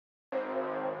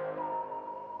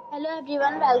Hello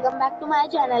everyone, welcome back to my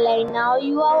channel and now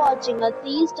you are watching a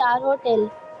 3-star hotel.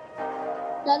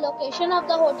 The location of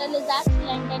the hotel is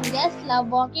excellent and guests love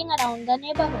walking around the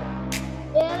neighborhood.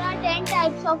 There are 10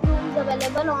 types of rooms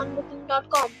available on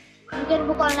booking.com. You can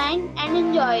book online and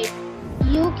enjoy it.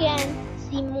 You can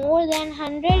see more than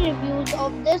 100 reviews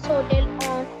of this hotel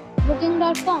on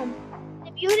booking.com.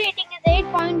 The review rating is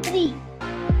 8.3,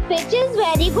 which is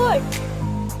very good.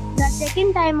 The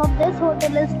check-in time of this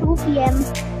hotel is 2 p.m.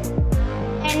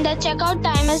 and the checkout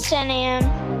time is 10 a.m.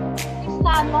 Pets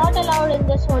are not allowed in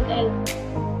this hotel.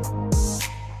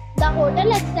 The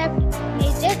hotel accepts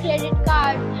major credit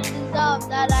cards and reserves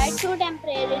the right to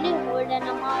temporarily hold an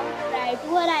amount prior to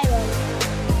arrival.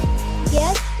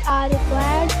 Guests are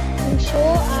required to show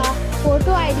a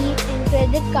photo ID and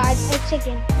credit card at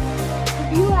check-in.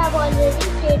 If you have already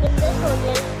stayed in this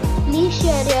hotel, please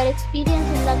share your experience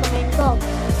in the comment box.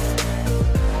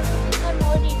 For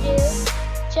more details,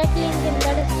 check link in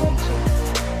the description.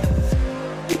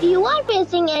 If you are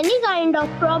facing any kind of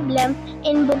problem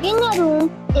in booking a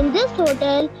room in this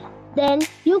hotel, then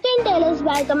you can tell us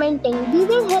by commenting. We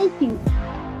will help you.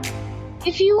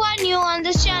 If you are new on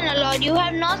this channel or you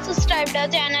have not subscribed our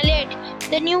channel yet,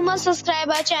 then you must subscribe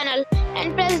our channel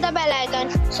and press the bell icon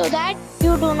so that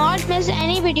you do not miss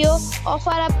any video of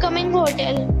our upcoming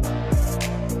hotel.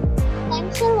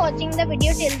 Thanks for watching the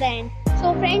video till the end.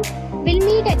 So friends, we'll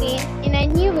meet again in a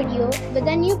new video with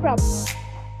a new property.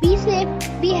 Be safe,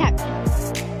 be happy.